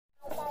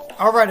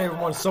Alright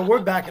everyone, so we're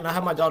back and I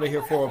have my daughter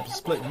here for a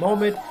split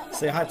moment.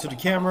 Say hi to the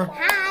camera.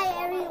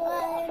 Hi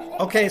everyone.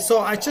 Okay, so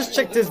I just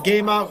checked this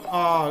game out,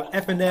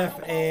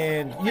 FNF,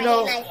 and you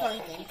know,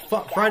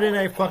 Friday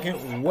Night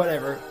Fucking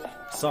whatever.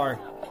 Sorry,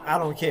 I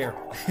don't care,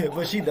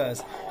 but she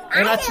does.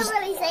 And I can't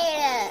really say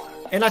that.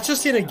 And I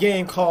just seen a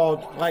game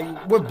called,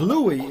 like, with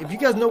Bluey. If you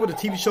guys know what a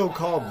TV show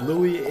called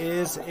Bluey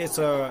is, it's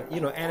a,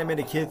 you know,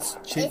 animated kids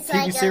TV series,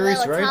 right? It's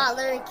like a right?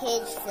 toddler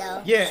kids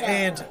show. Yeah,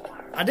 and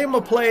I think I'm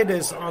gonna play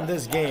this on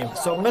this game.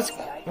 So let's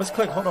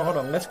click. Hold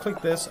on. Let's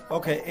click this.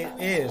 Okay, it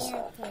is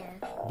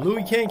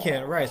Bluey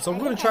Can. Right. So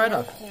we're gonna try it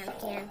out.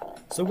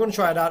 So we're gonna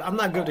try it out. I'm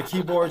not good at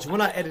keyboards. We're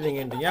not editing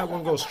anything. Yeah, we're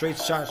gonna go straight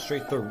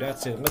through.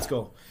 That's it. Let's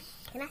go.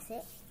 Can I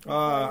sit?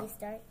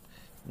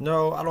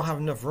 No, I don't have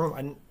enough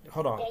room.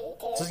 Hold on.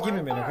 Just give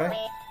me a minute, okay?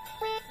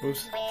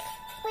 Oops.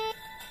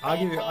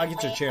 I'll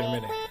get your chair in a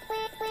minute.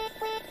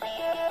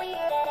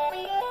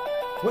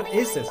 What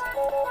is this?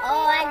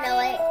 Oh, I know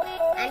it.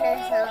 I know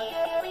the song.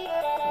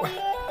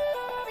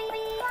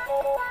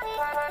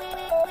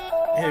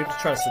 Here, just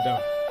try to sit down.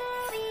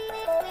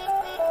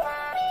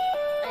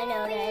 I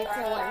know that. It's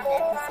in one of the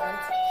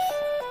episodes.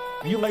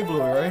 You like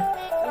Bluey, right?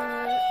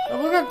 Mm-hmm.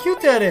 Oh, look how cute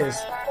that is.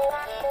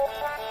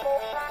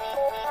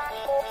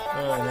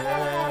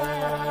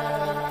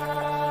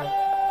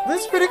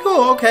 That's pretty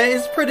cool. Okay,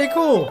 it's pretty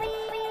cool.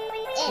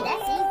 Yeah,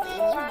 that's easy.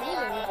 You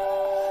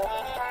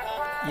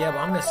beat. Yeah, but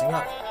I'm messing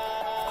up.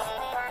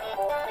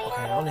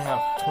 Okay, I only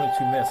have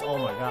 22 minutes. Oh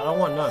my god, I don't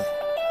want none.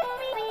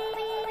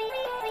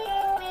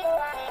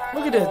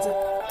 Look at this.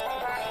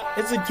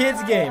 It's a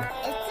kid's game.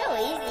 It's so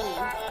easy.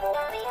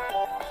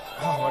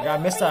 Oh my god, I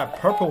missed that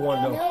purple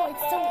one though. No,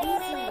 it's so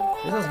easy.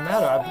 It doesn't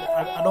matter.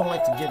 I don't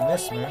like to get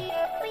missed, man.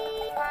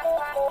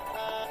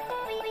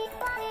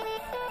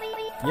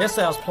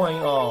 Yesterday I was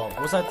playing,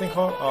 what's that thing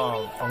called?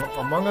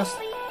 Among Us?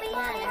 Yeah,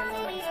 Among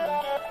Us.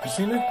 You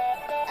seen it?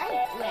 Yeah, I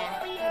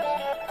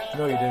did.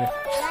 No, you didn't.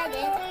 Yeah, I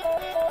did.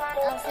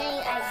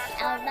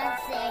 I was about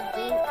to say I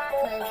did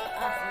because I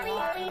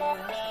forgot.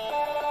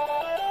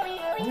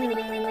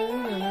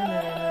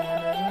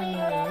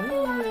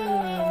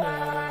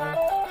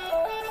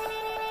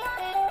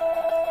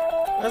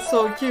 That's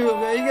so cute,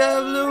 man. You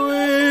got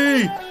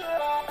Bluey!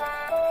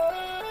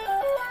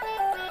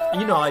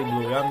 You know I like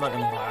Bluey. I'm not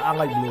gonna lie. I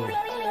like Bluey.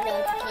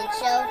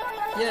 Show.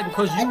 Yeah,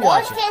 because you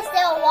watch it. Kids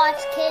still watch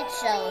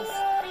kids shows.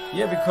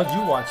 Yeah, because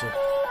you watch it.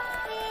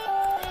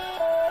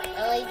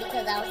 Only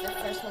because I was the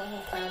first one who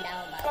found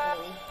out about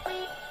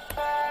Bluey.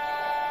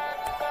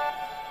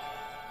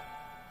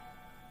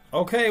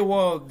 Okay,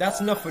 well,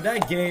 that's enough for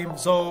that game.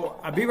 So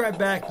I'll be right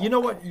back. You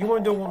know what? You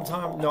want to do it one more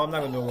time? No, I'm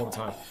not gonna do it one more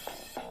time.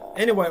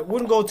 Anyway, we're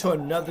gonna go to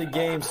another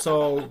game.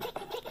 So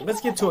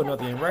let's get to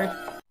another game, right?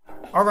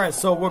 Alright,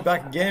 so we're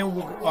back again.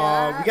 We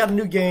got a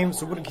new game,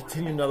 so we're going to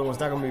continue another one. It's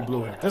not going to be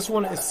Bluey. This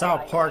one is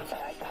South Park,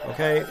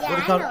 okay? Yeah,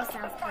 I know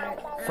South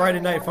Park. Friday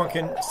Night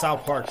Funkin'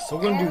 South Park. So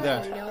we're going to do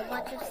that. I don't know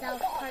much of South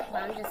Park,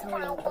 but I'm just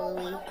holding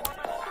Bluey. And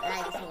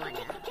I just want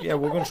to. Yeah,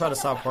 we're going to try the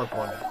South Park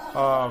one.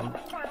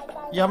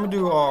 Yeah, I'm going to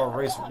do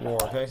Race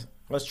War, okay?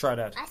 Let's try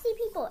that. I see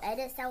people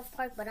edit South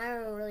Park, but I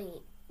don't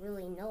really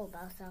know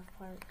about South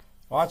Park.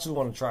 Well, I just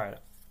want to try it.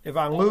 If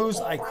I lose,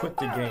 I quit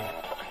the game.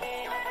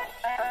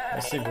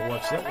 Let's see if it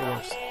works. Yep, it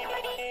works.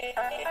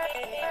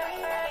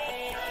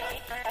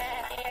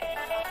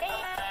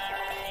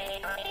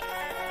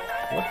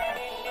 What?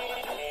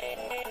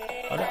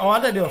 Oh, I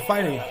thought they were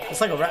fighting.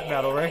 It's like a rap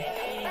battle, right?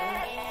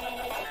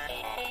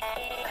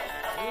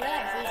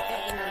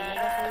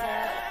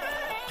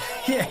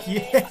 Yeah. He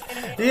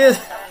is.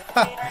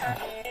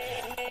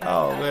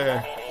 Oh,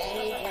 man.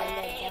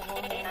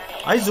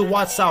 I used to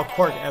watch South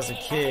Park as a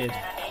kid.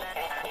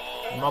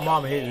 My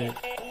mom hated it.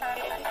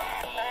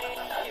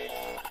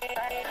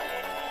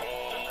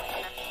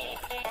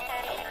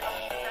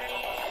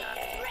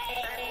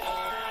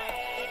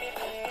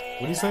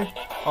 What do you say?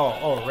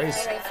 Oh,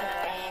 race.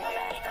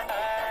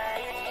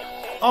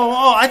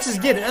 Oh, I just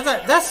get it.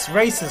 That's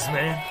racist,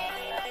 man. I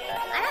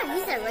thought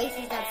you said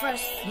racist at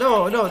first.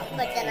 No.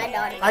 But then I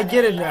know. I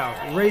get it now.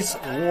 Race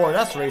war,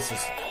 that's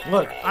racist.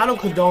 Look, I don't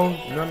condone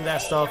none of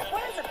that stuff.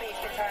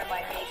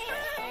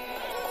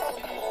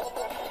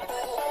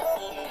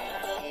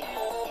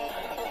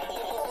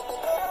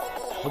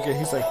 Okay,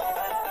 he's like,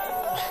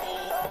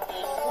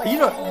 you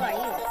know. Who are you?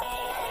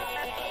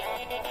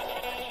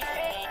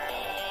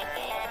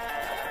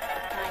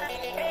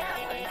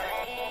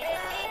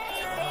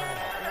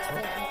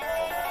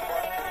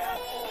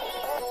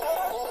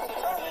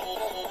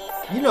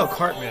 You know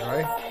Cartman,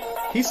 right?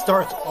 He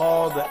starts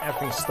all the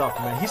effing stuff,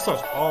 man. He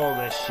starts all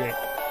that shit.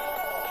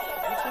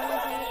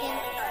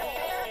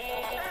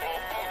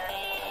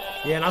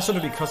 Yeah, and I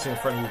shouldn't be cussing in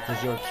front of you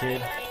because you're a kid.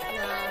 No.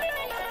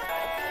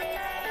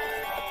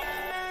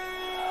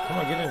 Come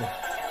on, get in there.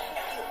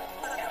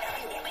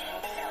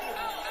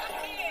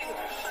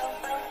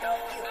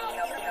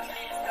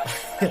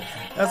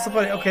 That's so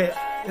funny. Okay,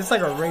 it's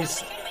like a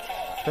race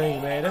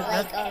thing, man.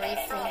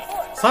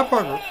 South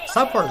Park is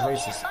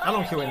racist. I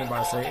don't care what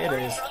anybody say. It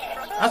is.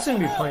 I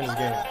shouldn't be playing this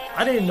game.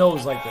 I didn't know it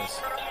was like this.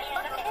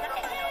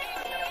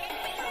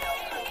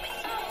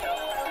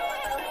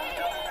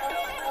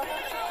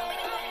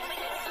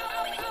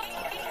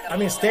 I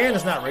mean, Stan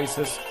is not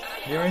racist.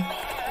 You know what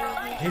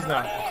I mean? He's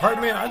not.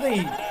 Cartman, I think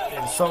he,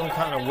 in some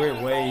kind of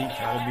weird way, he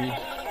kind of be.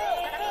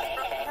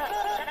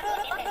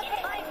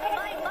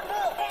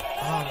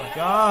 Oh my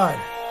god.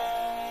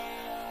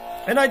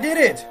 And I did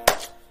it.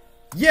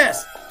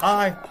 Yes,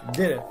 I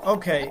did it.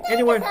 Okay,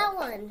 anyway. What's that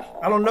one?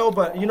 I don't know,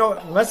 but you know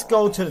what? Let's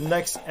go to the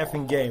next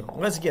effing game.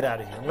 Let's get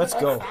out of here. Let's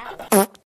go.